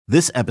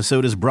This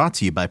episode is brought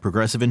to you by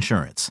Progressive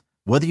Insurance.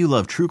 Whether you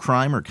love true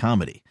crime or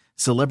comedy,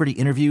 celebrity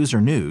interviews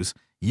or news,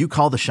 you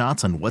call the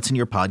shots on what's in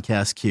your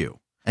podcast queue.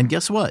 And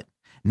guess what?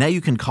 Now you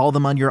can call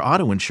them on your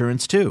auto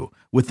insurance too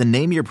with the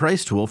Name Your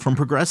Price tool from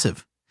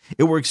Progressive.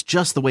 It works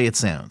just the way it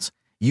sounds.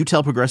 You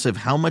tell Progressive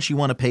how much you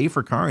want to pay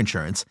for car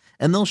insurance,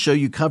 and they'll show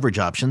you coverage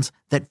options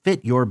that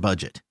fit your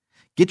budget.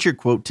 Get your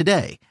quote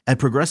today at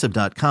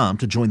Progressive.com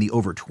to join the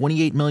over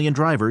 28 million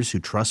drivers who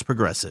trust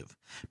Progressive.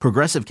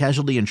 Progressive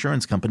Casualty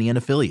Insurance Company and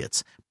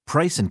Affiliates.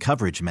 Price and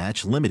coverage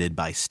match limited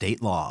by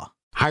state law.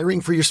 Hiring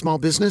for your small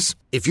business?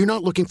 If you're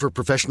not looking for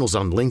professionals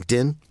on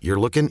LinkedIn, you're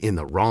looking in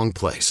the wrong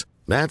place.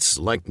 That's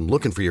like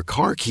looking for your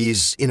car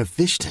keys in a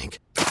fish tank.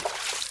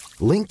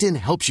 LinkedIn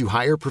helps you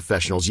hire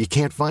professionals you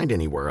can't find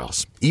anywhere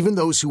else, even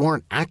those who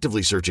aren't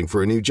actively searching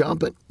for a new job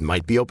but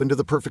might be open to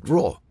the perfect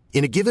role.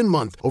 In a given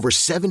month, over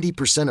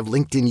 70% of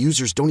LinkedIn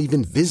users don't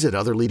even visit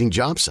other leading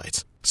job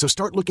sites. So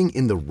start looking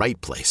in the right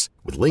place.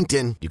 With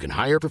LinkedIn, you can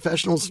hire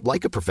professionals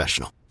like a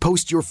professional.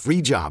 Post your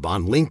free job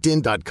on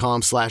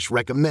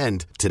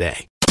linkedin.com/recommend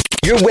today.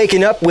 You're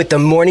waking up with the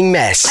morning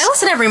mess. I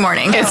listen every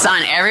morning. It's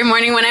on every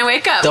morning when I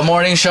wake up. The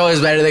morning show is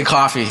better than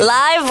coffee.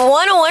 Live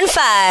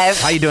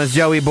 101.5. How you doing? It's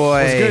Joey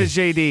Boy. As good as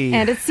JD.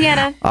 And it's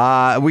Sienna.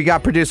 We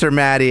got producer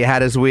Maddie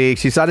had his week.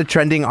 She started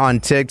trending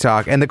on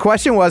TikTok. And the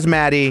question was,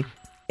 Maddie,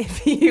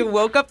 if you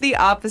woke up the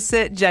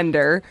opposite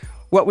gender,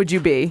 what would you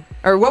be?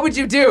 Or what would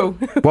you do?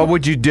 What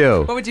would you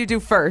do? What would you do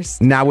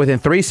first? Now, within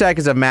 3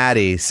 seconds of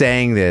Maddie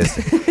saying this,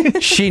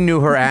 she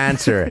knew her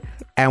answer.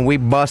 And we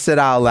busted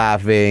out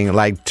laughing,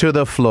 like, to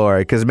the floor.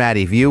 Because,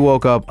 Maddie, if you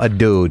woke up a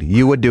dude,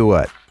 you would do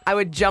what? I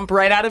would jump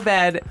right out of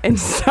bed and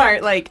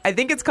start, like, I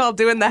think it's called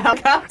doing the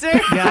helicopter.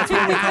 Yeah, that's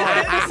what we call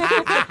it.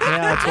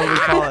 Yeah, that's what we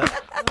call it.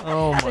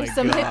 Oh, my There's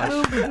some hip gosh.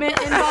 movement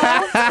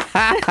involved.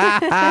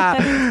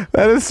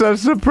 That is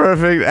such a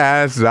perfect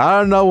answer. I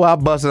don't know why I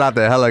busted out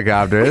the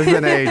helicopter. It's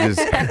been ages.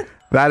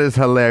 That is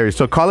hilarious.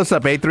 So call us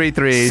up,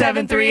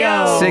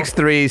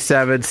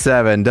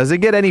 833-730-6377. Does it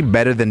get any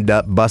better than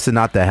busting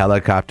out the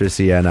helicopter,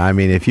 Sienna? I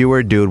mean, if you were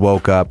a dude,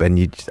 woke up and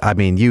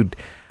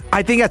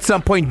I think at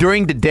some point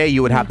during the day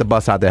you would have to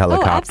bust out the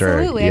helicopter. Oh,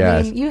 absolutely. Yes.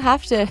 I mean, you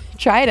have to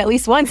try it at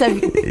least once. Have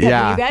you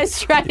guys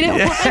tried it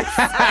once?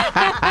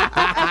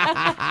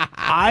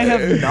 I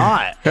have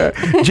not.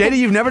 JD,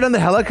 you've never done the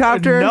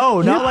helicopter?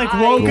 No, not like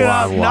woken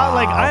up. Wow. Not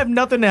like I have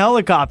nothing to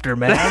helicopter,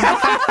 man. No,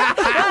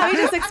 he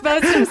just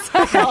exposed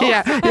himself.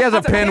 Yeah, he has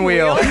a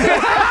pinwheel.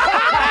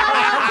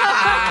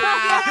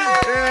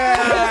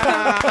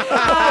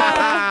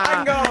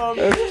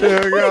 What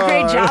a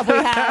great job we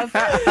have.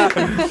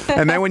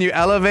 And then when you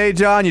elevate,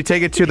 John, you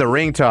take it to the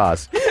ring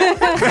toss.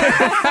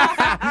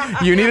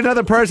 You need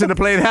another person to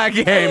play that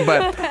game,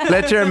 but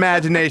let your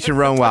imagination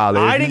run wild.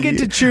 I didn't get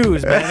to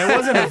choose, man. It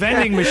wasn't a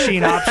vending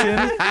machine option.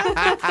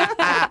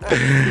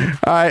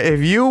 All right,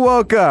 if you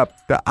woke up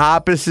the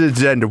opposite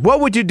gender, what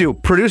would you do?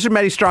 Producer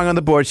Maddie Strong on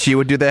the board. She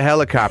would do the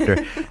helicopter.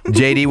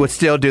 JD would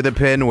still do the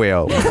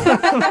pinwheel.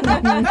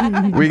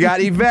 We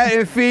got Yvette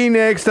in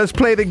Phoenix. Let's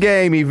play the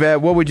game,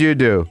 Yvette. What would you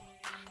do?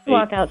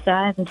 Walk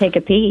outside and take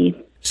a pee.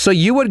 So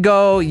you would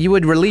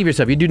relieve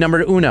yourself. You do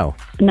number uno.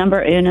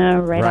 Number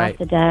uno, right off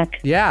the deck.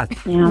 Yeah.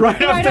 Right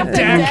off the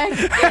deck.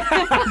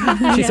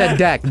 She said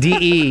deck.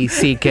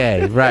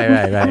 D-E-C-K. Right.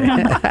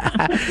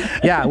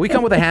 Yeah, we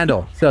come with a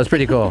handle, so it's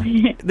pretty cool.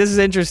 This is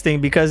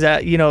interesting because,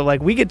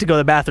 like we get to go to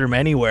the bathroom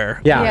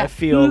anywhere. Yeah. I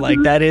feel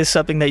like that is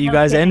something that you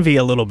guys envy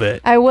a little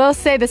bit. I will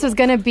say this was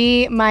going to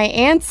be my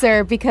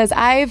answer because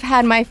I've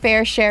had my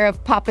fair share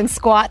of pop and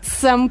squats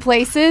some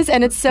places,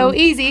 and it's so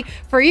easy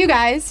for you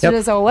guys to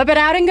just whip it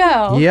out and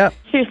go. Yep.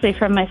 Seriously,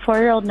 from my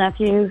 4-year-old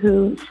nephew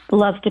who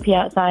loves to pee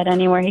outside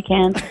anywhere he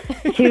can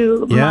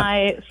to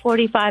my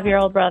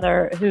 45-year-old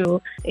brother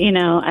who,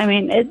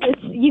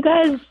 it's you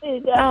guys,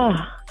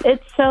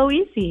 it's so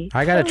easy.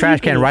 I got a trash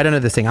can right under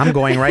this thing. I'm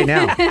going right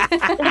now.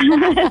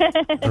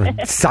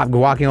 Stop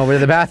walking over to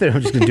the bathroom.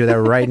 I'm just going to do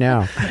that right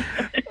now.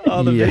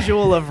 Oh, the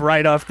visual of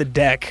right off the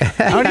deck.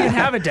 I don't even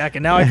have a deck,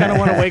 and now I kind of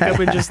want to wake up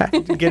and just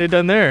get it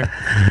done there.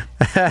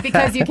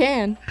 Because you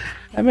can.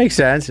 That makes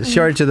sense.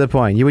 Short to the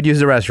point. You would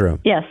use the restroom.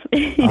 Yes.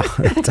 Oh,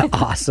 that's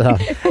awesome.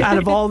 Out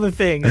of all the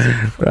things.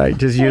 Right,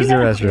 just use the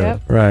restroom.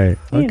 Yep. Right.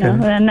 Okay.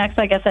 Then next,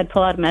 I guess I'd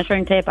pull out a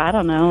measuring tape. I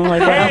don't know.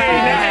 Like,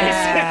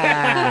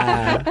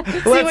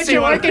 See what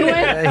you're working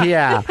with?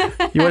 Yeah.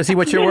 You want to see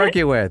what you're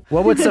working with.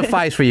 What would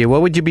suffice for you?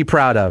 What would you be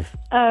proud of?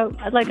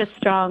 I'd like a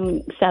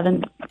strong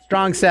 7.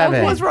 Strong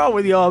 7. What's wrong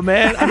with y'all,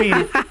 man? I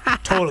mean,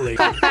 totally.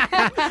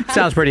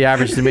 Sounds pretty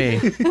average to me.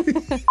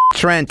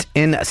 Trent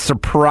in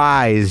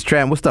Surprise.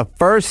 Trent, what's the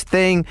first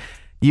thing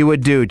you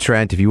would do,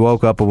 Trent, if you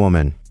woke up a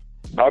woman?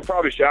 I'd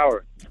probably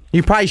shower.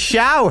 You probably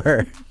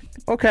shower.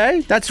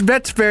 Okay, that's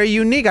very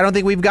unique. I don't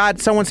think we've got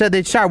someone said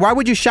they'd shower. Why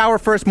would you shower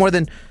first more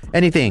than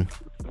anything?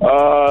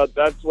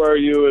 That's where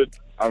you would,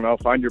 I don't know,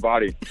 find your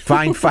body.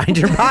 Find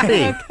your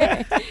body.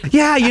 Okay.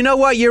 Yeah, you know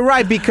what? You're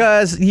right,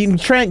 because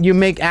Trent, you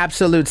make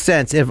absolute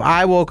sense. If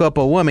I woke up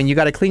a woman, you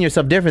got to clean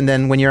yourself different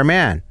than when you're a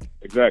man.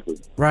 exactly.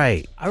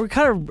 Right. I would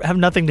kind of have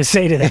nothing to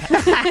say to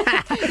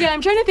that. Yeah,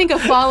 I'm trying to think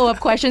of follow-up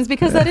questions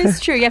because that is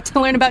true. You have to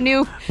learn about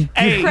new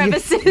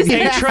crevices.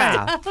 Hey,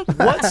 Trent,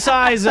 what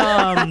size?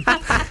 I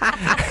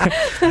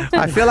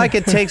feel like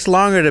it takes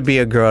longer to be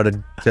a girl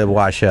to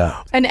wash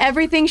up. An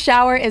everything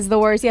shower is the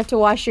worst. You have to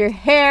wash your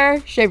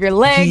hair, shave your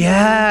legs.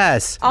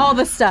 Yes. All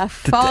the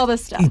stuff. All the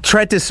stuff.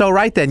 Trent is so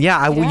right then.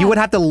 Yeah, you would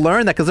have to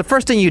learn that because the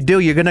first thing you do,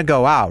 you're going to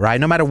go out, right?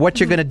 No matter what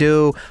you're going to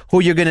do,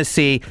 who you're going to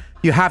see,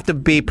 you have to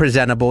be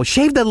presentable.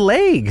 Shave the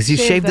legs. You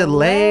shave the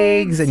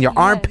legs and your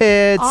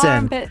armpits.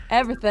 Armpit,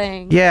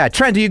 everything. Yeah.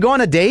 Trent, do you go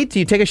on a date? Do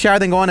you take a shower,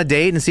 then go on a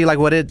date and see like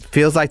what it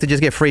feels like to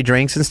just get free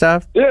drinks and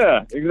stuff?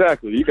 Yeah,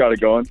 exactly. You got it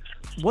going.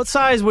 What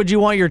size would you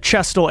want your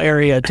chestal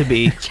area to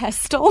be?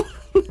 Chestal?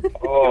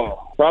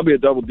 Oh, probably a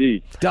double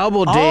D.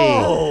 Double D.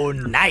 Oh,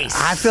 nice.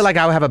 I feel like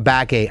I would have a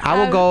backache. I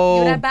will You go.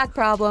 would have back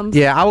problems.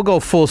 Yeah, I will go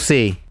full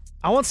C.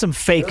 I want some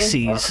fake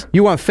C's.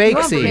 You want fake You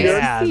want C? fake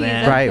Yeah, C's,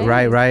 man.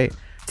 okay. Right.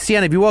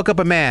 Sienna, if you woke up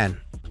a man,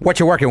 what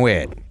you working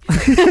with?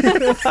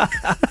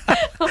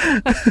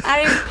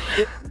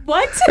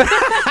 What?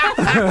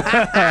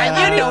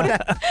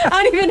 I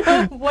don't even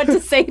know what to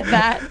say to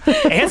that.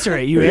 Answer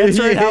it. You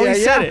answer it how he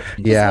said it.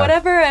 Yeah.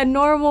 Whatever a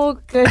normal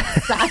good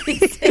size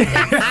is.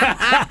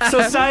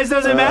 So size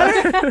doesn't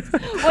matter?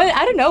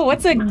 I don't know.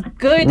 What's a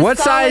good What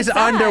solid size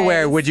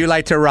underwear would you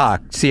like to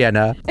rock,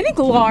 Sienna? I think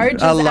large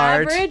is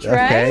large, average,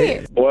 okay.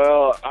 right?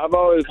 Well, I've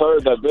always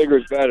heard that bigger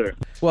is better.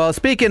 Well,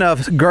 speaking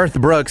of Girth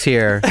Brooks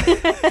here.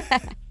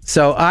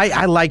 So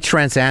I like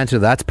Trent's answer.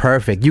 That's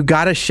perfect. You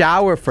got to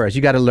shower first.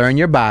 You got to learn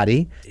your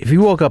body. If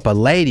you woke up a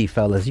lady,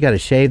 fellas, you got to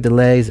shave the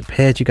legs, the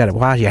pits. You got to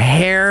wash your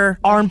hair.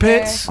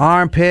 Armpits.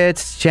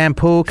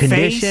 Shampoo,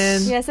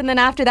 condition. Yes, and then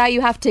after that,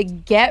 you have to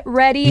get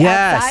ready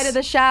Yes. outside of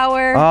the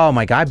shower. Oh,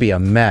 my God. I'd be a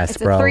mess,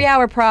 It's bro. a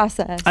 3-hour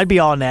process. I'd be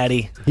all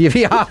natty. You'd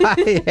be all,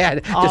 yeah,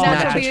 just All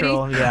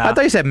natural. natural. Yeah. I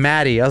thought you said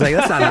Maddie. I was like,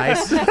 that's not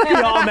nice. Be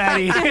all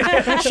natty.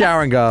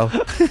 Shower and go.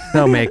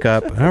 No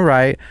makeup. All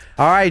right,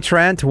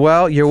 Trent.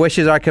 Well, your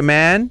wishes are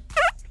command.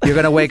 You're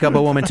going to wake up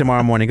a woman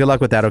tomorrow morning. Good luck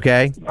with that,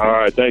 okay? All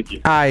right, thank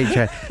you. All right,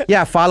 Trent.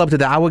 Yeah, follow up to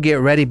that. I would get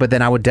ready, but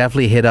then I would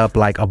definitely hit up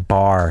like a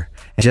bar.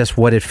 Just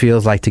what it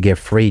feels like to get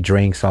free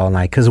drinks all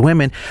night. Because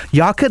women,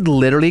 y'all could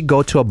literally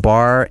go to a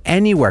bar,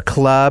 anywhere,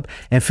 club,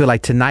 and feel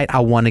like tonight I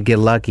want to get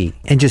lucky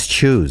and just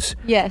choose.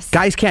 Yes.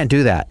 Guys can't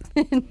do that.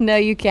 No,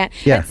 you can't.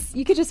 Yeah.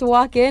 You could just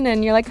walk in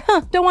and you're like,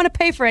 don't want to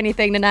pay for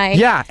anything tonight.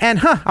 Yeah, and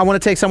I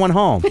want to take someone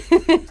home.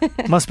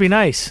 Must be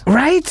nice.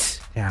 Right?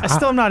 Yeah. I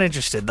still am not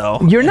interested, though.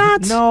 You're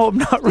not? No, I'm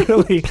not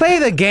really. Play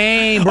the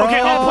game, bro.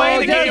 Okay, I'll play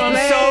the game. I'm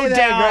Play so the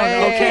down.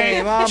 game.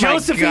 Okay. Oh my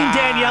Josephine God.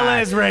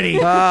 Daniela is ready.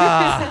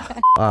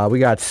 We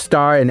got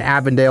Star in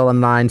Avondale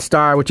online.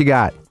 Star, what you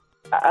got?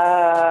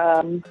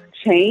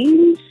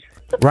 Change.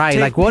 Right,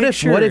 Take like what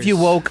if you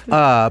woke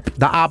up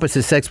the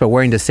opposite sex but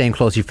wearing the same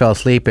clothes you fell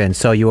asleep in?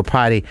 So you would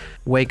probably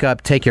wake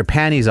up, take your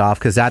panties off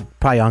because that's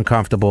probably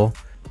uncomfortable,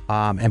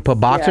 and put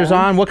boxers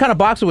on. What kind of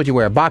boxer would you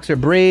wear? Boxer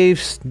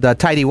briefs, the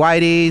tighty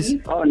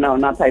whities? Oh no,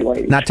 not tight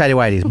whities. Not tighty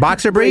whities.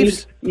 Boxer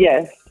briefs?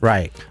 Yes.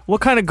 Right.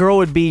 What kind of girl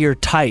would be your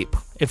type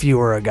if you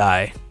were a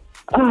guy?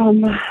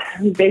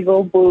 Big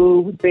old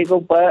boobs, big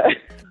old butt,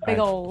 Big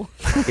old.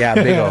 Yeah,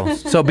 big old.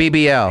 So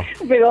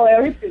BBL. big old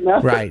everything. No?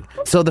 Right.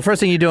 So the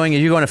first thing you're doing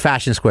is you're going to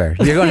Fashion Square.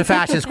 You're going to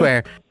Fashion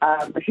Square.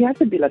 She has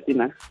to be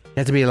Latina. You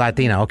have to be a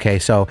Latina. Okay,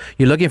 so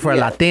you're looking for a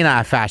Latina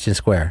at Fashion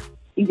Square.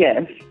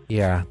 Yes.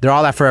 Yeah, they're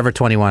all at Forever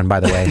 21, by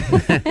the way.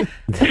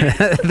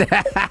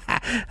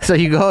 So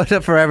you go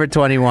to Forever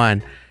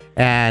 21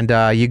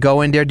 and you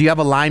go in there. Do you have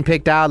a line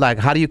picked out? Like,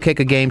 how do you kick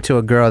a game to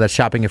a girl that's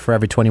shopping at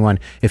Forever 21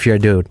 if you're a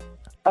dude?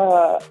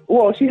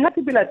 Well, she had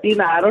to be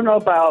Latina. I don't know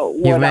about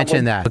what You've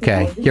mentioned that.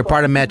 Okay, you're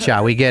part of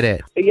Metcha. We get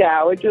it. Yeah,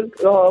 I would just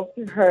go up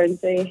to her and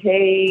say,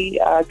 hey,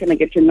 can I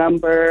get your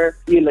number?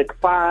 You look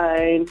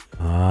fine.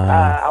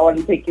 I want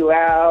to take you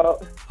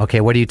out. Okay,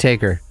 where do you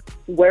take her?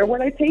 Where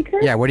would I take her?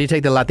 Yeah, where do you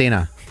take the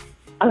Latina?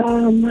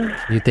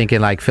 You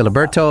thinking like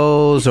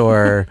Filiberto's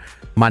or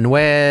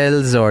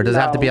Manuel's, or does it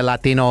have to be a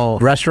Latino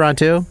restaurant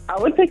too? I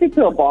would take her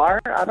to a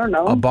bar. I don't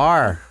know. A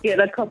bar.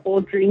 Get a couple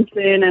of drinks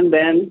in and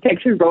then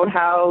Texas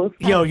Roadhouse.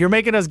 Yo, you're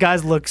making us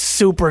guys look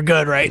super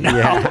good right now.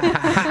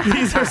 Yeah.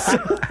 These are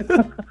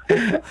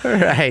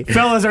Right.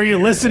 Fellas, are you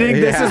listening?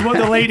 This is what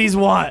the ladies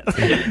want.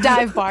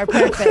 Dive bar,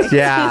 perfect.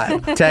 Yeah,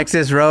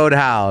 Texas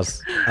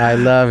Roadhouse. I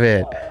love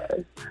it.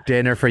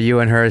 Dinner for you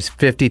and her is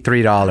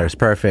 $53.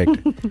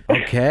 Perfect.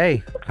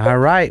 Okay. All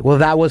right. Well,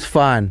 that was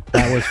fun.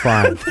 That was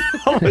fun.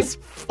 That was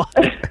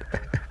fun.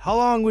 How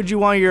long would you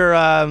want your,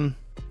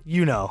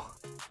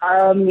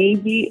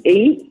 Maybe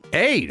 8.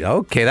 8.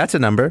 Okay, that's a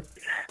number.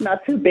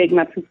 Not too big,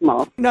 not too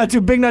small. Not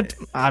too big, not...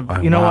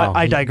 you know what?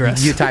 I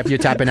digress. You're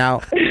tapping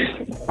out.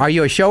 Are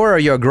you a shower or are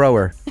you a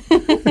grower?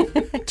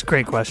 It's a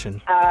great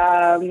question.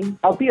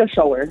 I'll be a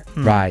shower.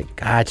 Right.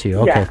 Got you.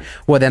 Okay. Yeah.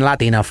 Well, then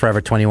Latina Forever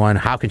 21.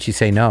 How could she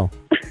say no?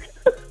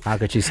 How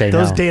could she say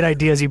Those no? date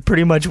ideas, you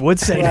pretty much would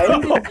say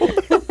no.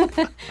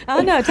 I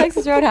don't know.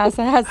 Texas Roadhouse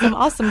has some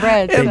awesome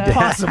bread. So.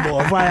 Impossible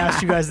if I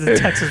asked you guys the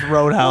Texas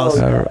Roadhouse.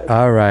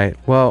 All right.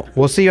 Well,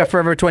 we'll see you at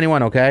Forever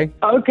 21, okay?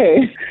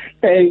 Okay.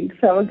 Thanks.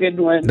 Have a good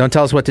one. Don't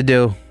tell us what to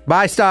do.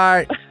 Bye,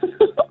 Start.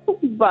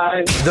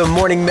 Bye. The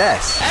Morning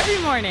Mess.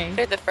 Every morning.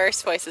 They're the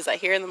first voices I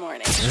hear in the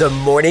morning. The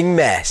Morning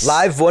Mess.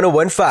 Live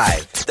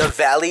 101.5. The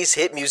Valley's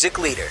hit music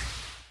leader.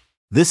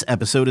 This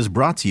episode is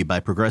brought to you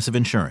by Progressive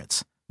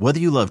Insurance. Whether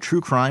you love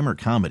true crime or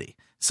comedy,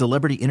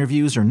 celebrity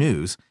interviews or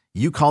news,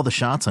 you call the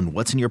shots on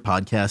what's in your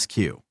podcast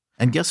queue.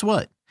 And guess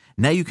what?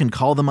 Now you can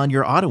call them on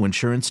your auto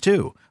insurance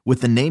too with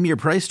the Name Your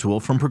Price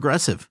tool from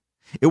Progressive.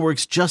 It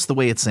works just the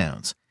way it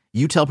sounds.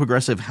 You tell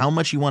Progressive how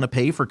much you want to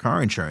pay for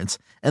car insurance,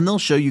 and they'll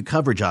show you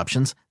coverage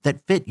options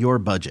that fit your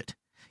budget.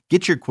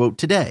 Get your quote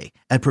today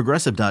at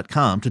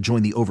Progressive.com to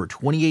join the over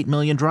 28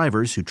 million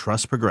drivers who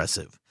trust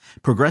Progressive.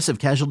 Progressive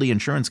Casualty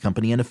Insurance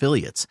Company and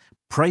Affiliates.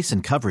 Price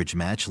and coverage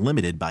match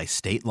limited by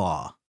state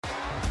law.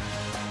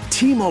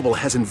 T-Mobile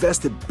has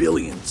invested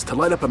billions to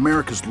light up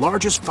America's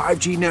largest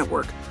 5G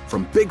network,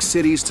 from big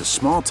cities to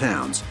small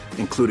towns,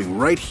 including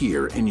right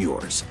here in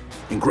yours.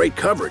 And great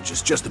coverage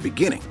is just the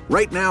beginning.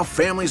 Right now,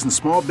 families and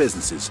small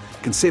businesses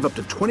can save up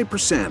to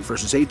 20%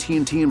 versus AT&T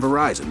and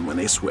Verizon when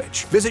they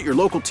switch. Visit your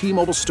local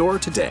T-Mobile store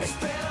today.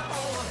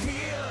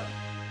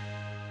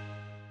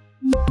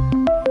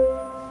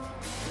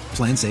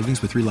 Plan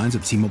savings with 3 lines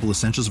of T-Mobile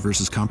Essentials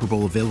versus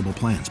comparable available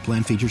plans.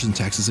 Plan features and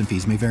taxes and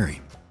fees may vary.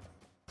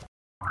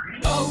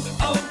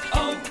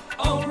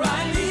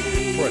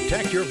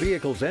 Protect your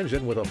vehicle's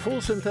engine with a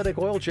full synthetic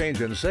oil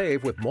change and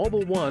save with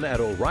Mobil 1 at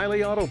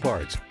O'Reilly Auto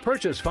Parts.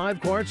 Purchase 5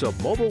 quarts of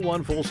Mobil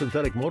 1 full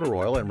synthetic motor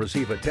oil and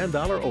receive a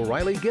 $10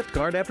 O'Reilly gift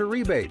card after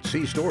rebate.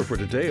 See store for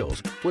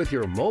details. With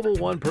your Mobil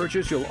 1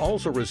 purchase, you'll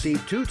also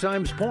receive 2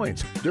 times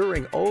points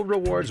during O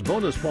Rewards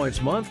Bonus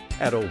Points Month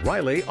at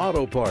O'Reilly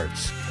Auto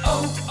Parts.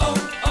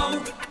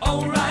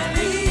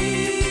 O'Reilly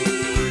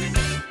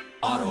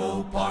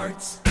Auto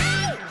Parts.